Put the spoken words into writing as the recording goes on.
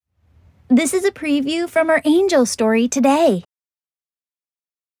This is a preview from our angel story today.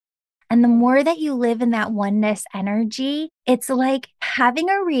 And the more that you live in that oneness energy, it's like having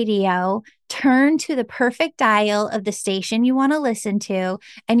a radio turn to the perfect dial of the station you want to listen to,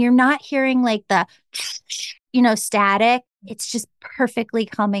 and you're not hearing like the, static. It's just perfectly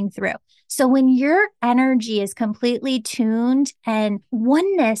coming through. So when your energy is completely tuned, and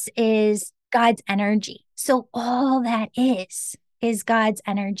oneness is God's energy. So all that is God's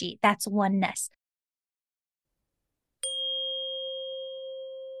energy. That's oneness.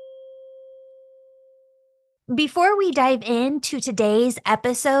 Before we dive into today's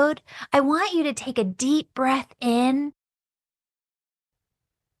episode, I want you to take a deep breath in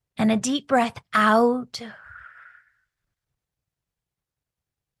and a deep breath out.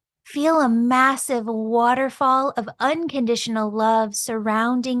 Feel a massive waterfall of unconditional love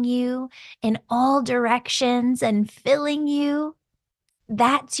surrounding you in all directions and filling you.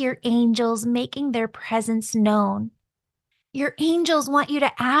 That's your angels making their presence known. Your angels want you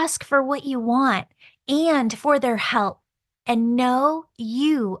to ask for what you want and for their help, and know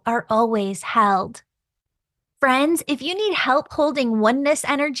you are always held. Friends, if you need help holding oneness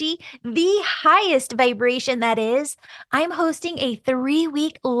energy, the highest vibration that is, I'm hosting a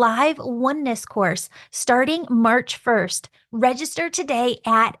 3-week live oneness course starting March 1st. Register today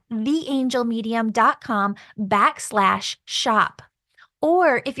at theangelmedium.com/shop.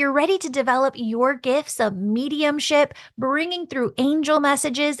 Or if you're ready to develop your gifts of mediumship, bringing through angel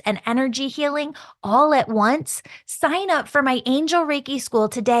messages and energy healing all at once, sign up for my Angel Reiki School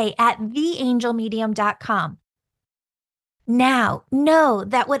today at theangelmedium.com. Now, know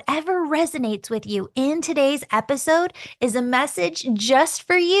that whatever resonates with you in today's episode is a message just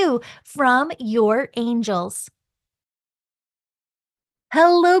for you from your angels.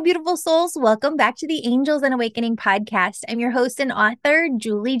 Hello, beautiful souls. Welcome back to the Angels and Awakening podcast. I'm your host and author,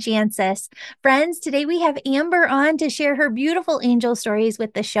 Julie Jancius. Friends, today we have Amber on to share her beautiful angel stories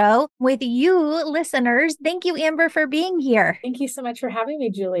with the show, with you listeners. Thank you, Amber, for being here. Thank you so much for having me,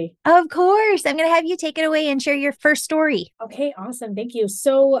 Julie. Of course. I'm going to have you take it away and share your first story. Okay, awesome. Thank you.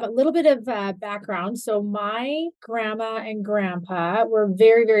 So a little bit of background. So my grandma and grandpa were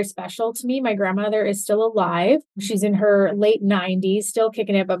very, very special to me. My grandmother is still alive. She's in her late 90s, still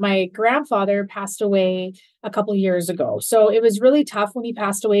kicking it. But my grandfather passed away a couple years ago. So it was really tough when he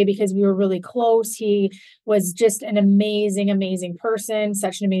passed away because we were really close. He was just an amazing, amazing person,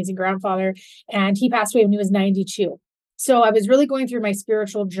 such an amazing grandfather. And he passed away when he was 92. So I was really going through my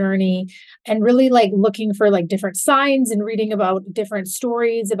spiritual journey and really like looking for like different signs and reading about different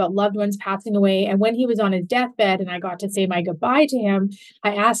stories about loved ones passing away. And when he was on his deathbed and I got to say my goodbye to him,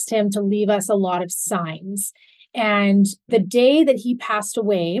 I asked him to leave us a lot of signs. And the day that he passed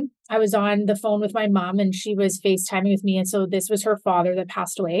away, I was on the phone with my mom and she was FaceTiming with me. And so this was her father that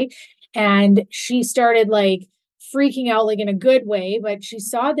passed away. And she started like freaking out, like in a good way, but she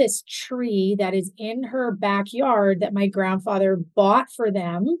saw this tree that is in her backyard that my grandfather bought for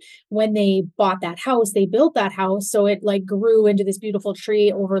them when they bought that house. They built that house. So it like grew into this beautiful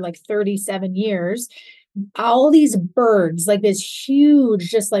tree over like 37 years. All these birds, like this huge,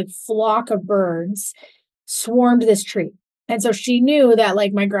 just like flock of birds swarmed this tree. And so she knew that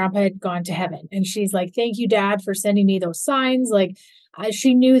like my grandpa had gone to heaven. And she's like, thank you, Dad, for sending me those signs. Like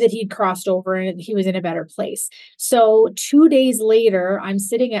she knew that he'd crossed over and he was in a better place. So 2 days later, I'm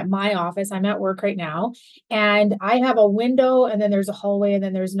sitting at my office. I'm at work right now. And I have a window and then there's a hallway and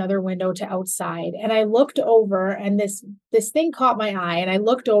then there's another window to outside. And I looked over and this thing caught my eye. And I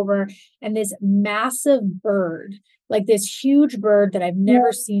looked over and this massive bird, like this huge bird that I've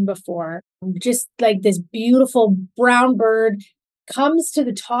never seen before, just like this beautiful brown bird, comes to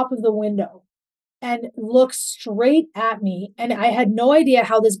the top of the window and looks straight at me. And I had no idea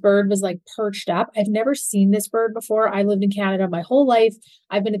how this bird was like perched up. I've never seen this bird before. I lived in Canada my whole life.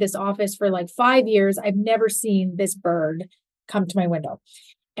 I've been at this office for like 5 years. I've never seen this bird come to my window.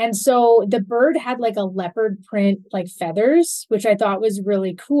 And so the bird had like a leopard print, like feathers, which I thought was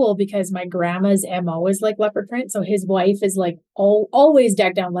really cool because my grandma's MO is like leopard print. So his wife is like always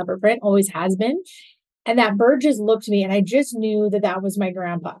decked down leopard print, always has been. And that bird just looked at me and I just knew that that was my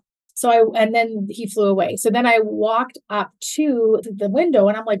grandpa. And then he flew away. So then I walked up to the window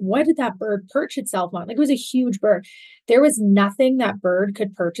and I'm like, what did that bird perch itself on? Like it was a huge bird. There was nothing that bird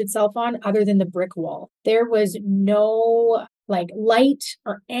could perch itself on other than the brick wall. There was no like light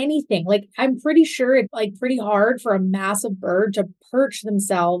or anything. Like I'm pretty sure it's like pretty hard for a massive bird to perch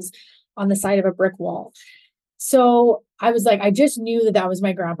themselves on the side of a brick wall. So I was like, I just knew that that was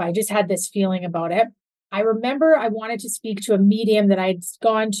my grandpa. I just had this feeling about it. I remember I wanted to speak to a medium that I'd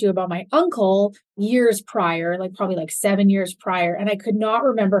gone to about my uncle years prior, like probably like 7 years prior, and I could not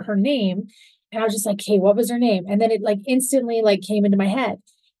remember her name. And I was just like, hey, what was her name? And then it like instantly like came into my head.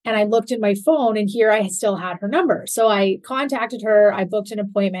 And I looked at my phone and here I still had her number. So I contacted her, I booked an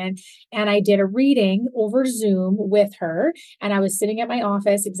appointment, and I did a reading over Zoom with her. And I was sitting at my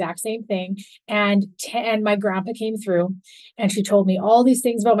office, exact same thing. And my grandpa came through and she told me all these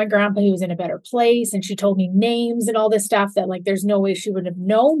things about my grandpa. He was in a better place. And she told me names and all this stuff that like there's no way she would have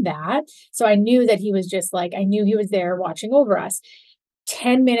known that. So I knew that he was just like, I knew he was there watching over us.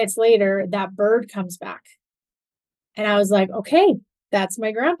 10 minutes later, that bird comes back. And I was like, okay, that's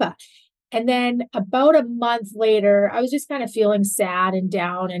my grandpa. And then about a month later, I was just kind of feeling sad and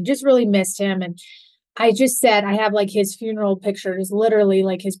down and just really missed him. And I just said, I have like his funeral pictures, literally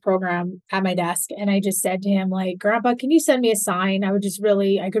like his program at my desk. And I just said to him, like, Grandpa, can you send me a sign? I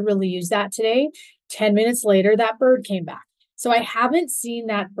could really use that today. 10 minutes later, that bird came back. So I haven't seen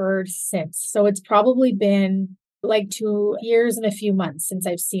that bird since. So it's probably been like 2 years and a few months since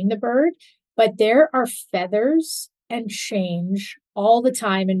I've seen the bird, but there are feathers and change all the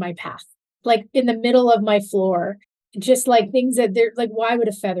time in my path, like in the middle of my floor, just like things that they're like, why would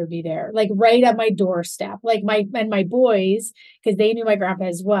a feather be there? Like right at my doorstep, like my boys, because they knew my grandpa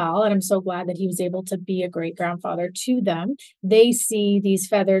as well. And I'm so glad that he was able to be a great grandfather to them. They see these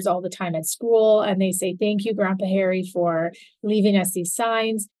feathers all the time at school and they say, thank you, Grandpa Harry, for leaving us these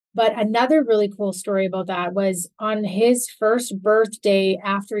signs. But another really cool story about that was on his first birthday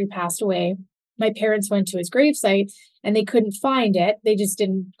after he passed away, my parents went to his gravesite and they couldn't find it. They just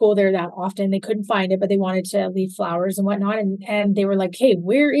didn't go there that often. They couldn't find it, but they wanted to leave flowers and whatnot. And they were like, hey,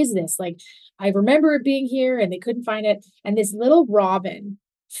 where is this? Like, I remember it being here and they couldn't find it. And this little robin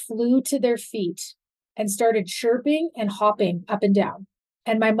flew to their feet and started chirping and hopping up and down.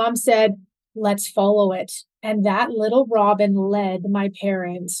 And my mom said, let's follow it. And that little robin led my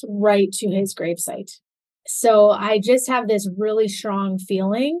parents right to his gravesite. So I just have this really strong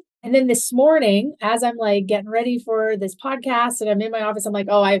feeling. And then this morning, as I'm like getting ready for this podcast and I'm in my office, I'm like,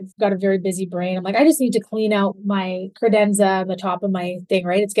 oh, I've got a very busy brain. I'm like, I just need to clean out my credenza on the top of my thing,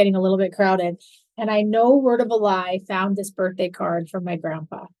 right? It's getting a little bit crowded. And I, no word of a lie, found this birthday card from my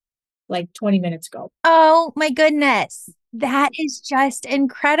grandpa like 20 minutes ago. Oh my goodness. That is just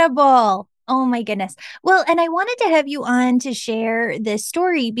incredible. Oh my goodness. Well, and I wanted to have you on to share this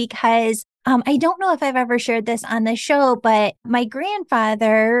story because I don't know if I've ever shared this on the show, but my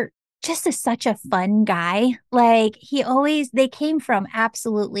grandfather just is such a fun guy. Like they came from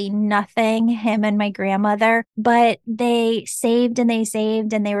absolutely nothing, him and my grandmother, but they saved and they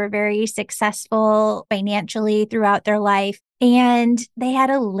saved and they were very successful financially throughout their life. And they had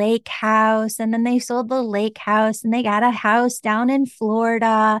a lake house and then they sold the lake house and they got a house down in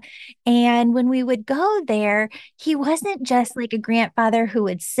Florida. And when we would go there, he wasn't just like a grandfather who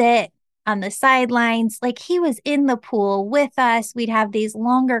would sit on the sidelines. Like he was in the pool with us. We'd have these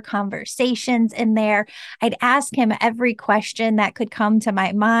longer conversations in there. I'd ask him every question that could come to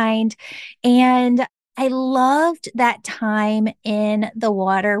my mind. And I loved that time in the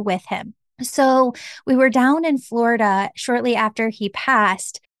water with him. So we were down in Florida shortly after he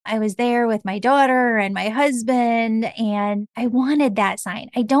passed. I was there with my daughter and my husband, and I wanted that sign.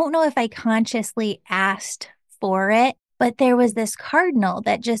 I don't know if I consciously asked for it, but there was this cardinal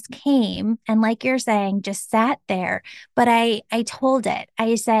that just came and, like you're saying, just sat there. But I told it,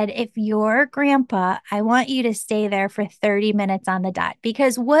 I said, if you're grandpa, I want you to stay there for 30 minutes on the dot,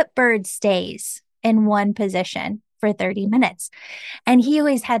 because what bird stays in one position for 30 minutes? And he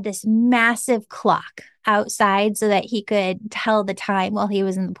always had this massive clock outside so that he could tell the time while he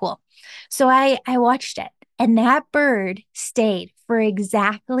was in the pool. So I watched it, and that bird stayed for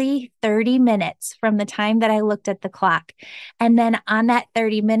exactly 30 minutes from the time that I looked at the clock. And then on that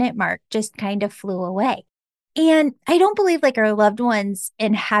 30-minute mark, just kind of flew away. And I don't believe like our loved ones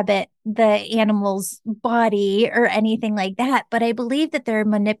inhabit the animal's body or anything like that, but I believe that they're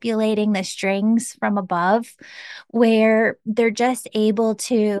manipulating the strings from above where they're just able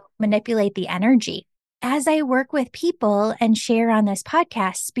to manipulate the energy. As I work with people and share on this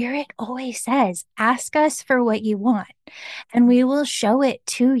podcast, Spirit always says, ask us for what you want and we will show it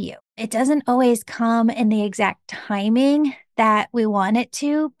to you. It doesn't always come in the exact timing that we want it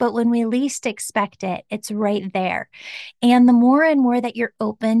to, but when we least expect it, it's right there. And the more and more that you're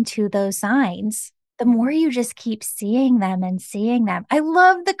open to those signs, the more you just keep seeing them and seeing them. I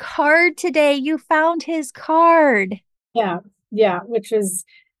love the card today. You found his card. Yeah. Yeah. Which is,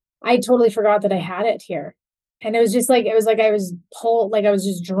 I totally forgot that I had it here. And it was like I was pulled, like I was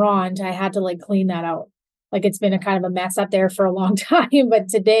just drawn to, I had to like clean that out. Like it's been a kind of a mess up there for a long time, but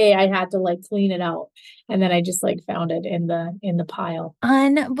today I had to like clean it out. And then I just like found it in the pile.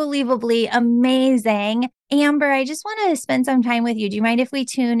 Unbelievably amazing. Amber, I just want to spend some time with you. Do you mind if we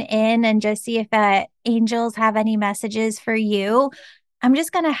tune in and just see if angels have any messages for you? I'm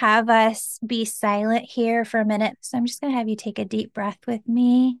just going to have us be silent here for a minute. So I'm just going to have you take a deep breath with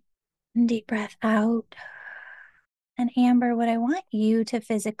me. Deep breath out. And Amber, what I want you to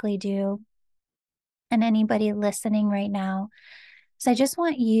physically do, and anybody listening right now, is I just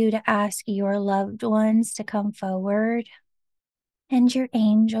want you to ask your loved ones to come forward and your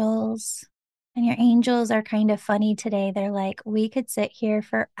angels. And your angels are kind of funny today. They're like, we could sit here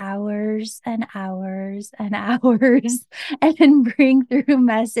for hours and hours and hours and bring through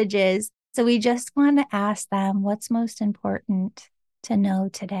messages. So we just want to ask them what's most important to know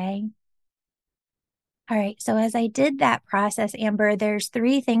today. All right. So as I did that process, Amber, there's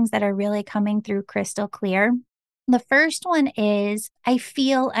three things that are really coming through crystal clear. The first one is I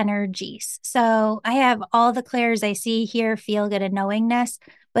feel energies. So I have all the clairs I see, hear, feel, good, and knowingness.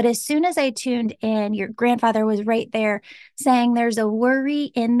 But as soon as I tuned in, your grandfather was right there saying there's a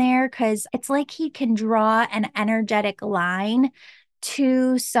worry in there because it's like he can draw an energetic line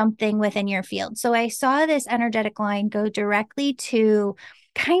to something within your field. So I saw this energetic line go directly to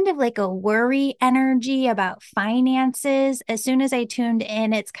kind of like a worry energy about finances. As soon as I tuned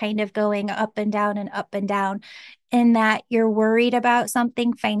in, it's kind of going up and down and up and down in that you're worried about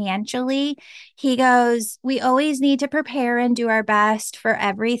something financially. He goes, we always need to prepare and do our best for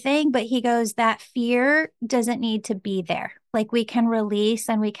everything. But he goes, that fear doesn't need to be there. Like we can release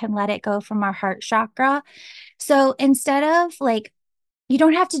and we can let it go from our heart chakra. So instead of like, you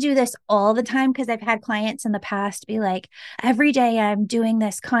don't have to do this all the time because I've had clients in the past be like, every day I'm doing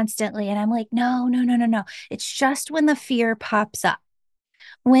this constantly. And I'm like, no, no, no, no, no. It's just when the fear pops up.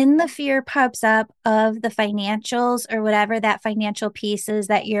 When the fear pops up of the financials or whatever that financial piece is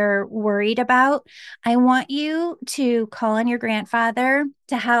that you're worried about, I want you to call on your grandfather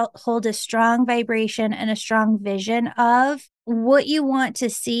to hold a strong vibration and a strong vision of what you want to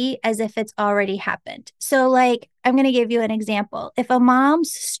see as if it's already happened. So, like, I'm going to give you an example. If a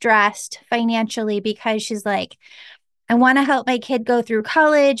mom's stressed financially because she's like, I want to help my kid go through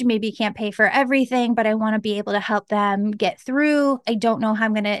college. Maybe you can't pay for everything, but I want to be able to help them get through. I don't know how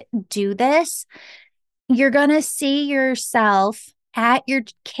I'm going to do this. You're going to see yourself at your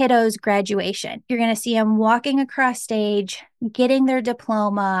kiddo's graduation. You're going to see them walking across stage, getting their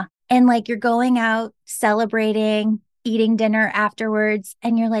diploma, and like you're going out celebrating, eating dinner afterwards.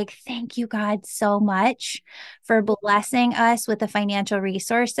 And you're like, thank you, God, so much for blessing us with the financial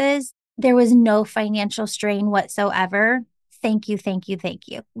resources. There was no financial strain whatsoever. Thank you, thank you, thank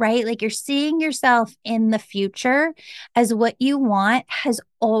you. Right? Like you're seeing yourself in the future as what you want has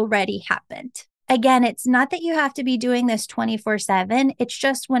already happened. Again, it's not that you have to be doing this 24/7. It's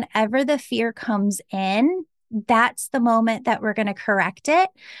just whenever the fear comes in, that's the moment that we're going to correct it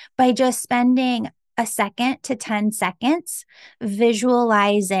by just spending a second to 10 seconds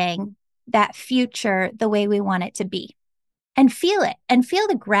visualizing that future the way we want it to be and feel it and feel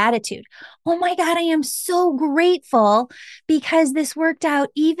the gratitude. Oh my God, I am so grateful because this worked out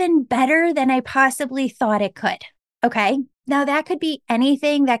even better than I possibly thought it could. Okay. Now, that could be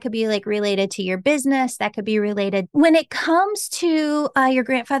anything that could be like related to your business. That could be related. When it comes to your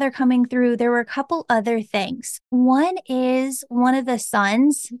grandfather coming through, there were a couple other things. One is one of the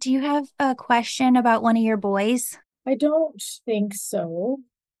sons. Do you have a question about one of your boys? I don't think so.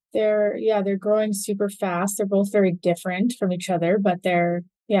 They're growing super fast. They're both very different from each other, but they're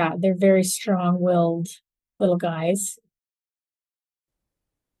very strong-willed little guys.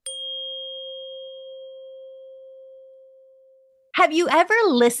 Have you ever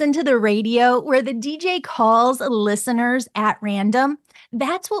listened to the radio where the DJ calls listeners at random?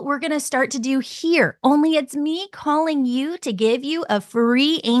 That's what we're going to start to do here. Only it's me calling you to give you a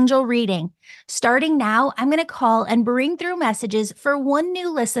free angel reading. Starting now, I'm going to call and bring through messages for one new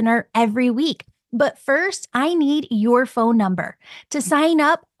listener every week. But first, I need your phone number. To sign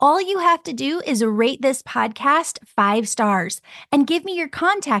up, all you have to do is rate this podcast 5 stars and give me your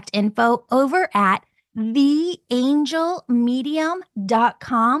contact info over at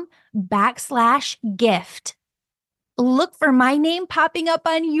theangelmedium.com/gift. Look for my name popping up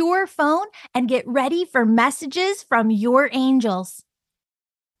on your phone and get ready for messages from your angels.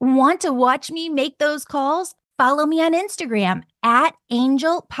 Want to watch me make those calls? Follow me on Instagram at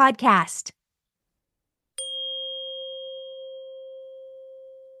Angel Podcast.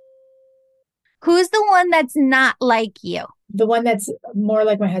 Who's the one that's not like you? The one that's more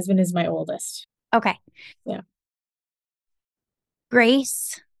like my husband is my oldest. Okay. Yeah.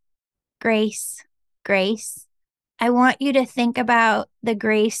 Grace, Grace, grace. I want you to think about the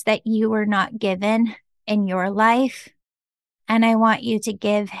grace that you were not given in your life. And I want you to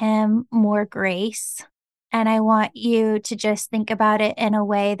give him more grace. And I want you to just think about it in a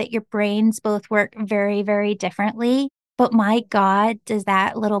way that your brains both work very, very differently. But my God, does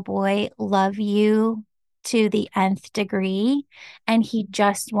that little boy love you to the nth degree? And he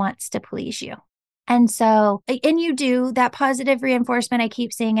just wants to please you. And so, and you do that positive reinforcement. I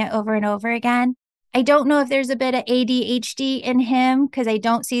keep seeing it over and over again. I don't know if there's a bit of ADHD in him because I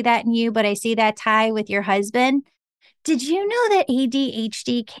don't see that in you, but I see that tie with your husband. Did you know that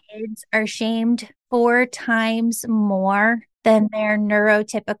ADHD kids are shamed 4 times more than their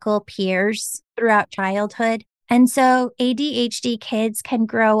neurotypical peers throughout childhood? And so ADHD kids can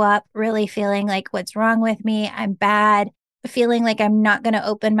grow up really feeling like, what's wrong with me? I'm bad, feeling like I'm not going to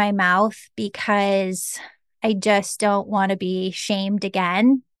open my mouth because I just don't want to be shamed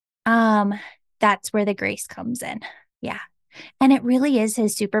again. Um, that's where the grace comes in. Yeah. And it really is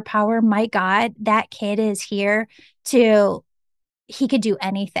his superpower. My God, that kid is here to, he could do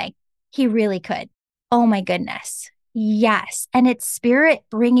anything. He really could. Oh my goodness. Yes. And it's spirit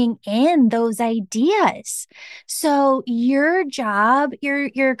bringing in those ideas. So your job,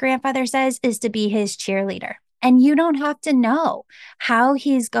 your grandfather says, is to be his cheerleader. And you don't have to know how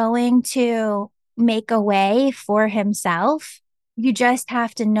he's going to make a way for himself. You just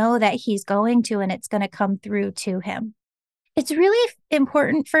have to know that he's going to, and it's going to come through to him. It's really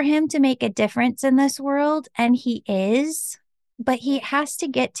important for him to make a difference in this world, and he is, but he has to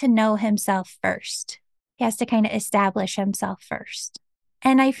get to know himself first. He has to kind of establish himself first.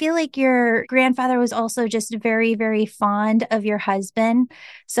 And I feel like your grandfather was also just very, very fond of your husband.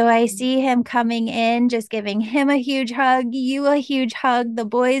 So I see him coming in, just giving him a huge hug, you a huge hug, the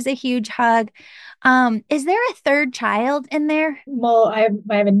boys a huge hug. Is there a third child in there? Well, I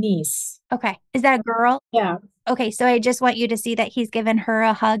have a niece. Okay. Is that a girl? Yeah. Okay, so I just want you to see that he's given her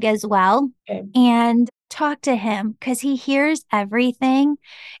a hug as well. Okay. And talk to him because he hears everything.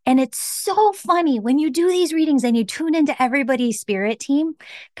 And it's so funny when you do these readings and you tune into everybody's spirit team,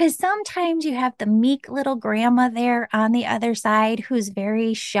 because sometimes you have the meek little grandma there on the other side who's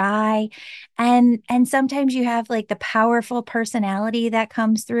very shy. And sometimes you have like the powerful personality that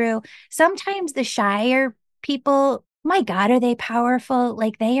comes through. Sometimes the shyer people, my God, are they powerful?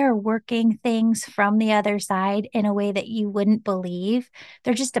 Like they are working things from the other side in a way that you wouldn't believe.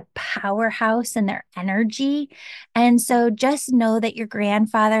 They're just a powerhouse in their energy. And so just know that your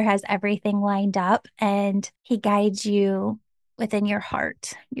grandfather has everything lined up and he guides you within your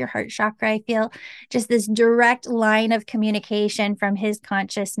heart chakra. I feel just this direct line of communication from his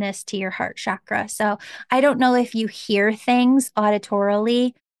consciousness to your heart chakra. So I don't know if you hear things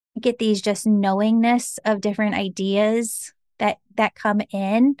auditorily, get these just knowingness of different ideas that come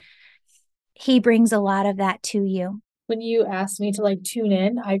in. He brings a lot of that to you. When you asked me to like tune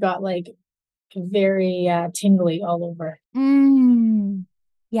in, I got like very tingly all over.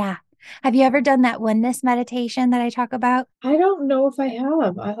 Yeah. Have you ever done that oneness meditation that I talk about? I don't know if I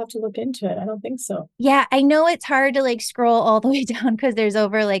have. I'll have to look into it. I don't think so. Yeah, I know it's hard to like scroll all the way down because there's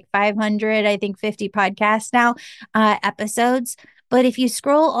over like 500, I think 50 podcasts now, episodes. But if you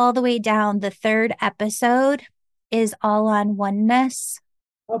scroll all the way down, the third episode is all on oneness.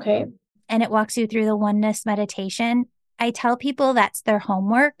 Okay. And it walks you through the oneness meditation. I tell people that's their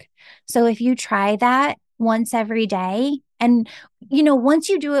homework. So if you try that once every day, and once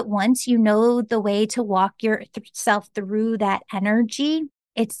you do it once, you know the way to walk yourself through that energy.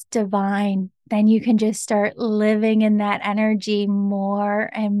 It's divine. Then you can just start living in that energy more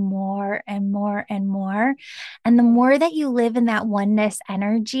and more and more and more. And the more that you live in that oneness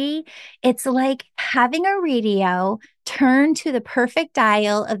energy, it's like having a radio turn to the perfect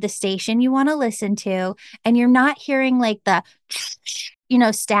dial of the station you want to listen to, and you're not hearing like the,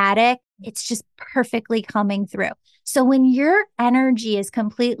 static. It's just perfectly coming through. So when your energy is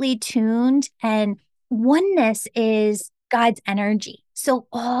completely tuned, and oneness is God's energy. So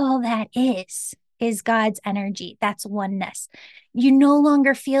all that is God's energy. That's oneness. You no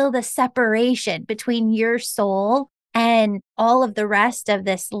longer feel the separation between your soul and all of the rest of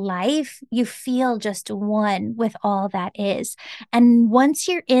this life. You feel just one with all that is. And once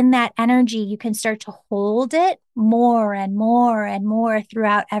you're in that energy, you can start to hold it more and more and more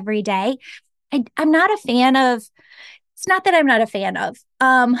throughout every day. I'm not a fan of, it's not that I'm not a fan of,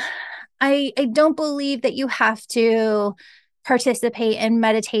 I don't believe that you have to participate in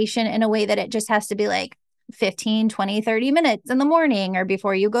meditation in a way that it just has to be like 15, 20, 30 minutes in the morning or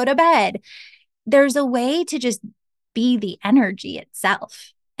before you go to bed. There's a way to just be the energy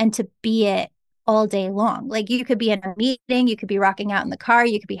itself and to be it all day long. Like you could be in a meeting, you could be rocking out in the car,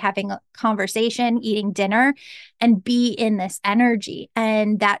 you could be having a conversation, eating dinner, and be in this energy.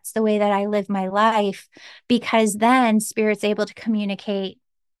 And that's the way that I live my life, because then spirit's able to communicate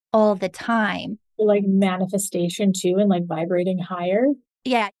all the time. Like manifestation too, and like vibrating higher.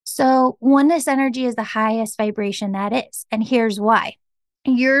 Yeah. So oneness energy is the highest vibration that is. And here's why.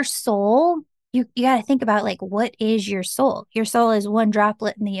 Your soul, you got to think about like, what is your soul? Your soul is one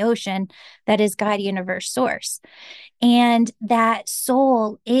droplet in the ocean that is God, universe, source. And that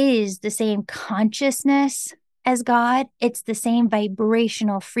soul is the same consciousness as God. It's the same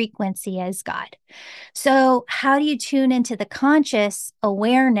vibrational frequency as God. So, how do you tune into the conscious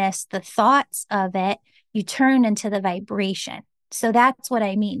awareness, the thoughts of it? You turn into the vibration. So, that's what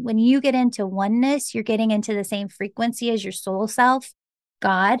I mean. When you get into oneness, you're getting into the same frequency as your soul self,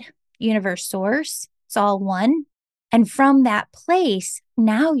 God, universe, source. It's all one. And from that place,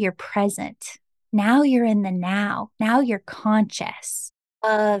 now you're present. Now you're in the now. Now you're conscious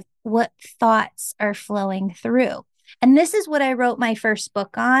of what thoughts are flowing through. And this is what I wrote my first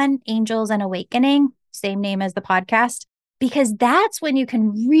book on, Angels and Awakening, same name as the podcast, because that's when you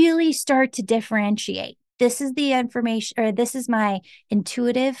can really start to differentiate. This is the information, or this is my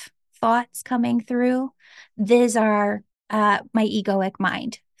intuitive thoughts coming through. These are my egoic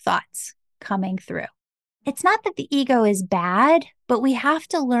mind thoughts coming through. It's not that the ego is bad, but we have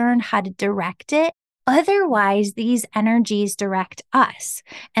to learn how to direct it. Otherwise, these energies direct us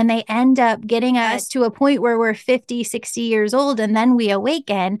and they end up getting us to a point where we're 50, 60 years old. And then we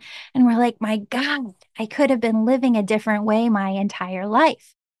awaken and we're like, my God, I could have been living a different way my entire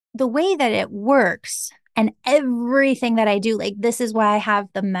life. The way that it works and everything that I do, like this is why I have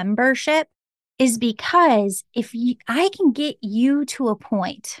the membership, is because if I can get you to a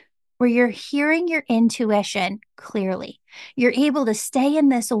point where you're hearing your intuition clearly, you're able to stay in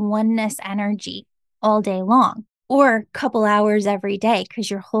this oneness energy all day long or a couple hours every day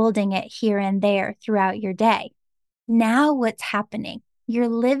because you're holding it here and there throughout your day. Now what's happening? You're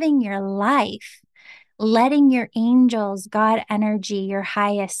living your life, letting your angels, God energy, your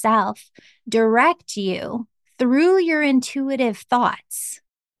highest self direct you through your intuitive thoughts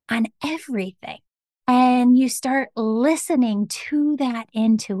on everything. And you start listening to that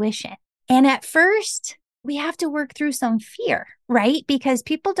intuition. And at first, we have to work through some fear, right? Because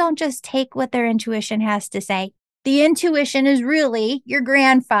people don't just take what their intuition has to say. The intuition is really your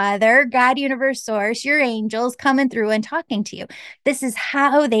grandfather, God, universe, source, your angels coming through and talking to you. This is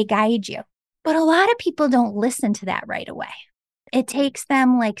how they guide you. But a lot of people don't listen to that right away. It takes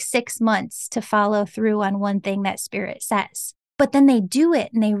them like 6 months to follow through on one thing that spirit says. But then they do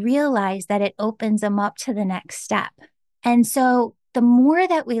it and they realize that it opens them up to the next step. And so the more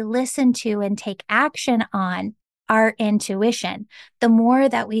that we listen to and take action on our intuition, the more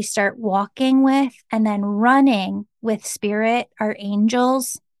that we start walking with and then running with spirit, our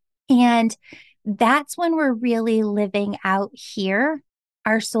angels. And that's when we're really living out here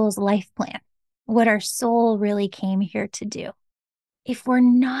our soul's life plan, what our soul really came here to do. If we're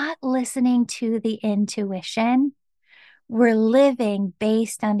not listening to the intuition, we're living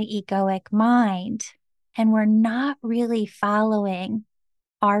based on the egoic mind and we're not really following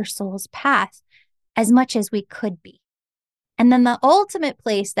our soul's path as much as we could be. And then the ultimate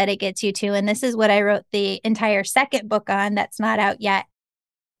place that it gets you to, and this is what I wrote the entire second book on that's not out yet,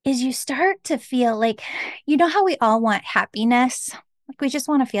 is you start to feel like, you know how we all want happiness? Like we just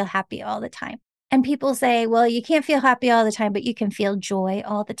want to feel happy all the time. And people say, well, you can't feel happy all the time, but you can feel joy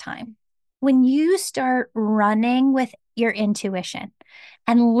all the time. When you start running with your intuition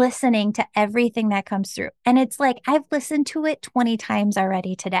and listening to everything that comes through, and it's like, I've listened to it 20 times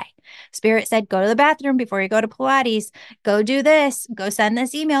already today. Spirit said, go to the bathroom before you go to Pilates, go do this, go send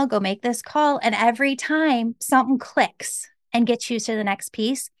this email, go make this call. And every time something clicks and gets you to the next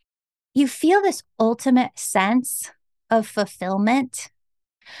piece, you feel this ultimate sense of fulfillment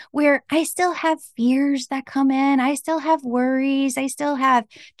where I still have fears that come in. I still have worries. I still have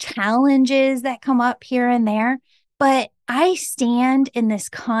challenges that come up here and there. But I stand in this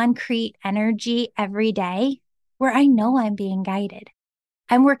concrete energy every day where I know I'm being guided.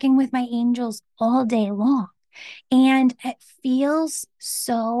 I'm working with my angels all day long. And it feels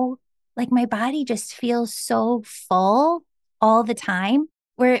so like my body just feels so full all the time,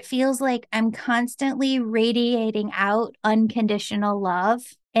 where it feels like I'm constantly radiating out unconditional love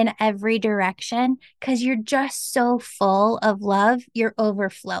in every direction because you're just so full of love, you're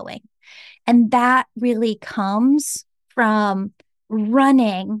overflowing. And that really comes from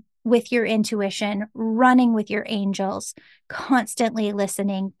running with your intuition, running with your angels, constantly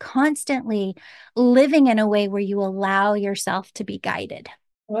listening, constantly living in a way where you allow yourself to be guided.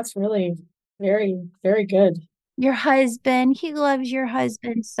 Well, that's really Very, very good. Your husband, he loves your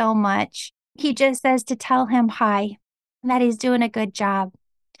husband so much. He just says to tell him hi and that he's doing a good job.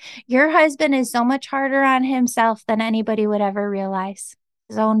 Your husband is so much harder on himself than anybody would ever realize,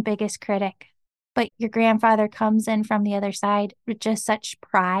 his own biggest critic. But your grandfather comes in from the other side with just such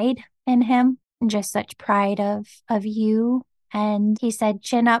pride in him and just such pride of you. And he said,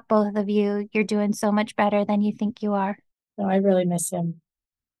 chin up, both of you. You're doing so much better than you think you are. No, I really miss him.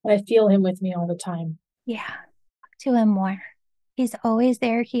 I feel him with me all the time. Yeah, talk to him more. He's always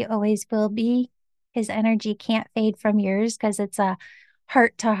there. He always will be. His energy can't fade from yours because it's a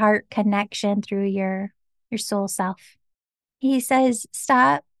heart to heart connection through your soul self. He says,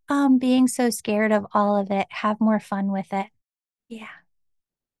 stop being so scared of all of it. Have more fun with it. Yeah.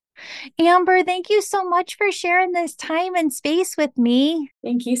 Amber, thank you so much for sharing this time and space with me.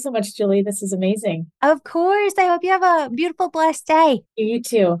 Thank you so much, Julie. This is amazing. Of course. I hope you have a beautiful, blessed day. You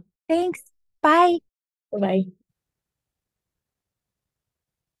too. Thanks. Bye. Bye-bye.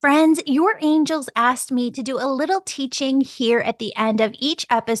 Friends, your angels asked me to do a little teaching here at the end of each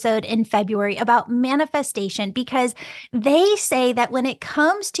episode in February about manifestation because they say that when it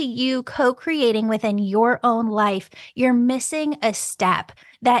comes to you co creating within your own life, you're missing a step.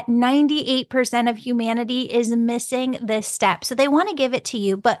 That 98% of humanity is missing this step. So they want to give it to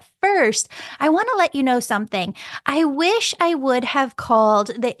you. But first, I want to let you know something. I wish I would have called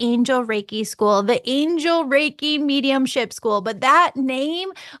the Angel Reiki School, the Angel Reiki Mediumship School, but that name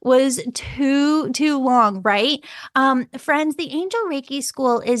was too long, right? Friends, the Angel Reiki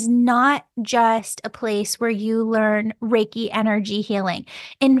School is not just a place where you learn Reiki energy healing.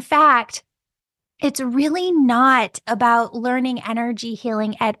 In fact, it's really not about learning energy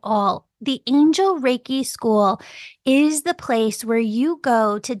healing at all. The Angel Reiki School is the place where you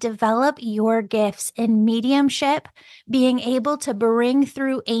go to develop your gifts in mediumship, being able to bring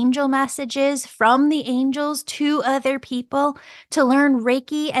through angel messages from the angels to other people, to learn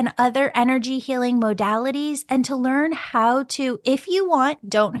Reiki and other energy healing modalities, and to learn how to, if you want,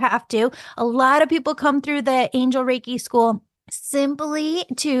 don't have to. A lot of people come through the Angel Reiki School simply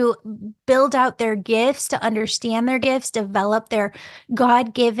to build out their gifts, to understand their gifts, develop their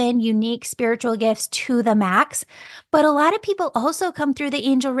God given, unique spiritual gifts to the max. But a lot of people also come through the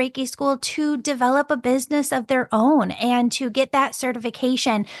Angel Reiki School to develop a business of their own and to get that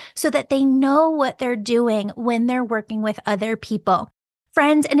certification so that they know what they're doing when they're working with other people.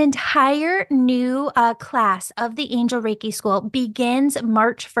 Friends, an entire new class of the Angel Reiki School begins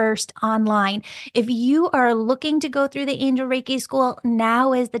March 1st online. If you are looking to go through the Angel Reiki School,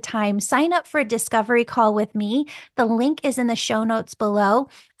 now is the time. Sign up for a discovery call with me. The link is in the show notes below.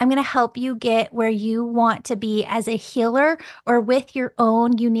 I'm going to help you get where you want to be as a healer or with your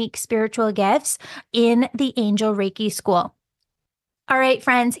own unique spiritual gifts in the Angel Reiki School. All right,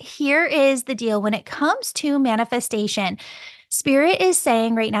 friends, here is the deal. When it comes to manifestation, Spirit is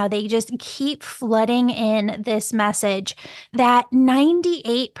saying right now, they just keep flooding in this message that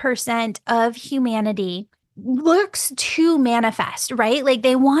 98% of humanity looks to manifest, right? Like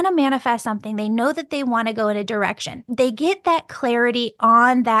they want to manifest something. They know that they want to go in a direction. They get that clarity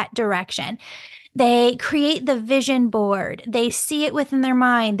on that direction. They create the vision board. They see it within their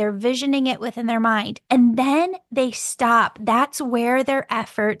mind. They're visioning it within their mind. And then they stop. That's where their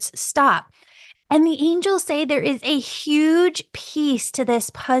efforts stop. And the angels say there is a huge piece to this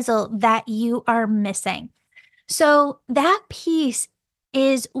puzzle that you are missing. So that piece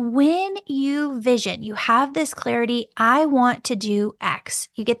is when you vision, you have this clarity, I want to do X.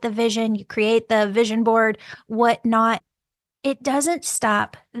 You get the vision, you create the vision board, whatnot. It doesn't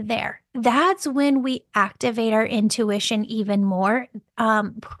stop there. That's when we activate our intuition even more.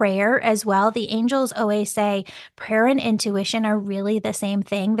 Prayer as well. The angels always say prayer and intuition are really the same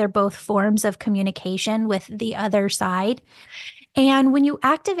thing. They're both forms of communication with the other side. And when you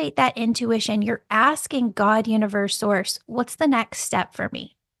activate that intuition, you're asking God, universe, source, what's the next step for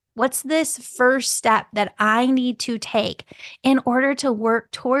me? What's this first step that I need to take in order to work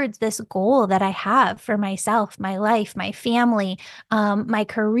towards this goal that I have for myself, my life, my family, my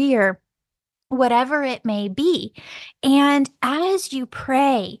career, whatever it may be? And as you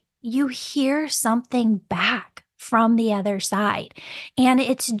pray, you hear something back from the other side. And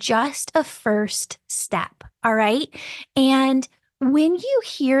it's just a first step. All right. And when you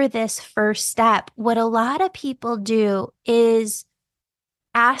hear this first step, what a lot of people do is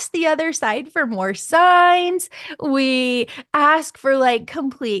ask the other side for more signs. We ask for like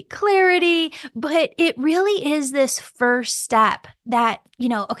complete clarity, but it really is this first step that,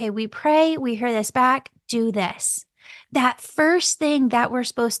 okay, we pray, we hear this back, do this. That first thing that we're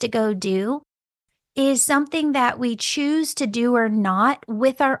supposed to go do is something that we choose to do or not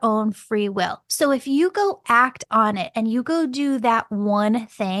with our own free will. So if you go act on it and you go do that one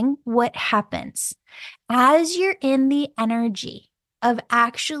thing, what happens? As you're in the energy of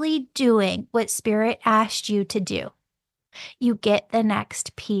actually doing what Spirit asked you to do, you get the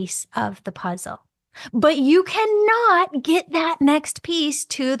next piece of the puzzle. But you cannot get that next piece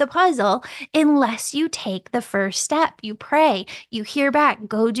to the puzzle unless you take the first step. You pray, you hear back,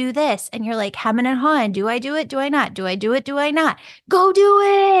 go do this. And you're like, hemming and hawing, do I do it? Do I not? Do I do it? Do I not? Go do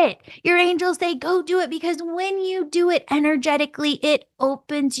it. Your angels say, go do it. Because when you do it energetically, it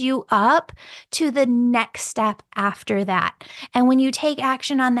opens you up to the next step after that. And when you take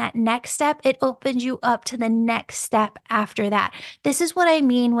action on that next step, it opens you up to the next step after that. This is what I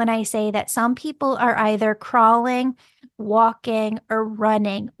mean when I say that some people are either crawling, walking, or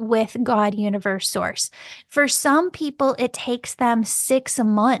running with God, universe, source. For some people, it takes them 6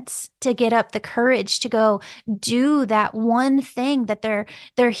 months to get up the courage to go do that one thing that they're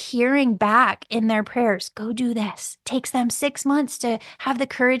hearing back in their prayers. Go do this. It takes them 6 months to have the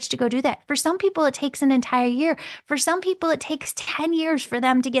courage to go do that. For some people, it takes an entire year. For some people, it takes 10 years for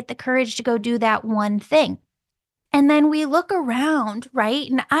them to get the courage to go do that one thing. And then we look around,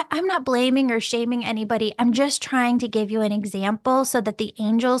 right? And I'm not blaming or shaming anybody. I'm just trying to give you an example so that the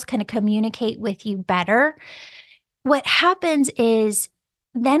angels can communicate with you better. What happens is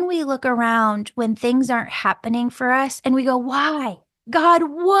then we look around when things aren't happening for us and we go, why? God,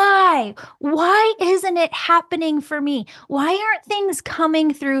 why? Why isn't it happening for me? Why aren't things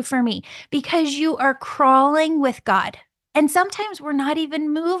coming through for me? Because you are crawling with God. And sometimes we're not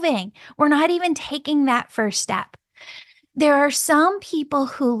even moving. We're not even taking that first step. There are some people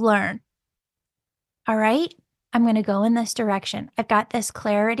who learn, all right, I'm going to go in this direction. I've got this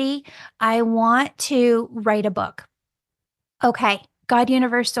clarity. I want to write a book. Okay, God,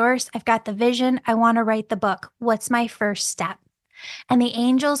 universe, source, I've got the vision. I want to write the book. What's my first step? And the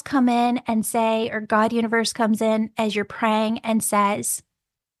angels come in and say, or God, universe comes in as you're praying and says,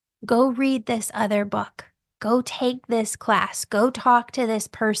 go read this other book. Go take this class. Go talk to this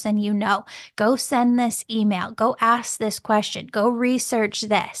person you know. Go send this email. Go ask this question. Go research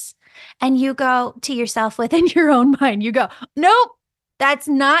this. And you go to yourself within your own mind. You go, nope, that's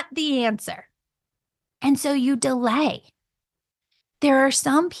not the answer. And so you delay. There are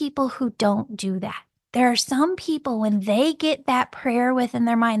some people who don't do that. There are some people when they get that prayer within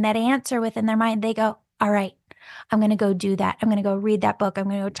their mind, that answer within their mind, they go, all right, I'm going to go do that. I'm going to go read that book. I'm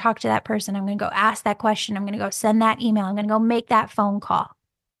going to go talk to that person. I'm going to go ask that question. I'm going to go send that email. I'm going to go make that phone call.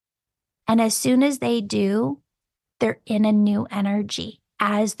 And as soon as they do, they're in a new energy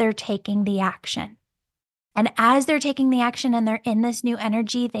as they're taking the action. And as they're taking the action and they're in this new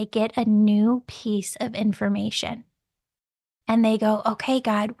energy, they get a new piece of information. And they go, okay,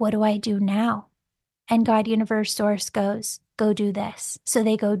 God, what do I do now? And God, universe, source goes, go do this. So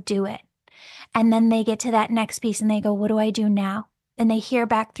they go do it. And then they get to that next piece and they go, what do I do now? And they hear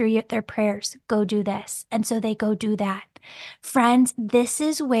back through their prayers, go do this. And so they go do that. Friends, this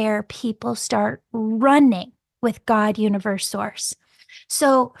is where people start running with God, universe, source.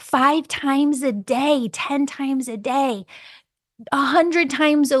 So 5 times a day, 10 times a day, 100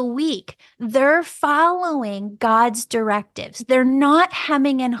 times a week, they're following God's directives. They're not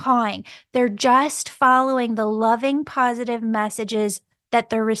hemming and hawing. They're just following the loving, positive messages that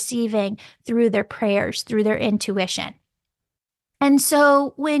they're receiving through their prayers, through their intuition. And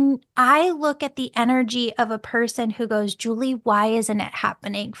so when I look at the energy of a person who goes, Julie, why isn't it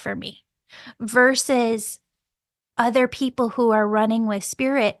happening for me? Versus other people who are running with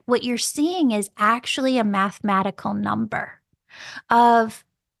spirit, what you're seeing is actually a mathematical number of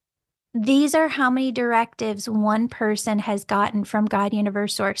these are how many directives one person has gotten from God,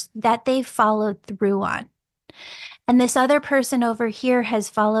 universe, source that they've followed through on. And this other person over here has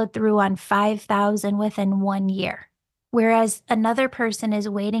followed through on 5,000 within 1 year, whereas another person is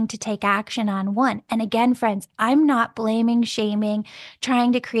waiting to take action on 1. And again, friends, I'm not blaming, shaming,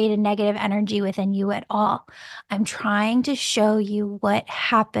 trying to create a negative energy within you at all. I'm trying to show you what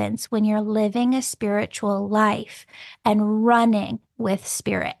happens when you're living a spiritual life and running with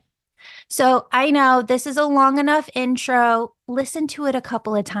spirit. So I know this is a long enough intro. Listen to it a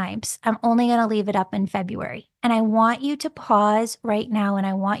couple of times. I'm only going to leave it up in February. And I want you to pause right now and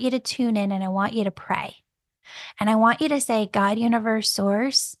I want you to tune in and I want you to pray. And I want you to say, God, universe,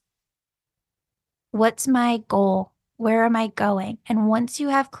 source, what's my goal? Where am I going? And once you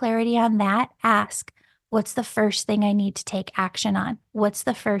have clarity on that, ask, what's the first thing I need to take action on? What's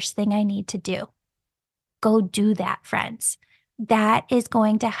the first thing I need to do? Go do that, friends. That is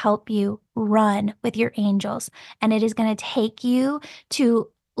going to help you run with your angels. And it is going to take you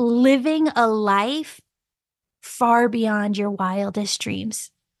to living a life far beyond your wildest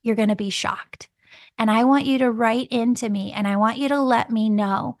dreams. You're going to be shocked. And I want you to write into me and I want you to let me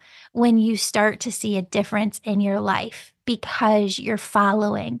know when you start to see a difference in your life because you're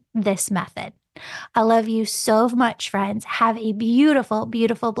following this method. I love you so much, friends. Have a beautiful,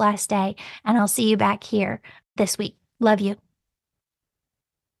 beautiful, blessed day. And I'll see you back here this week. Love you.